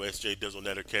 Anyway, it's J Dizzle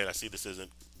Nettercat. I see this isn't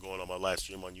going on my live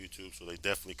stream on YouTube, so they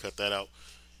definitely cut that out.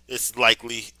 It's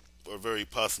likely or very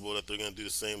possible that they're going to do the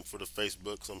same for the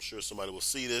Facebook, so I'm sure somebody will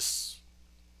see this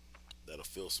that'll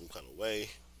feel some kind of way,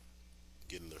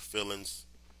 get in their feelings,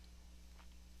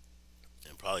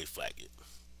 and probably flag it.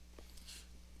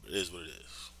 But it is what it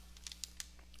is.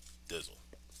 Dizzle.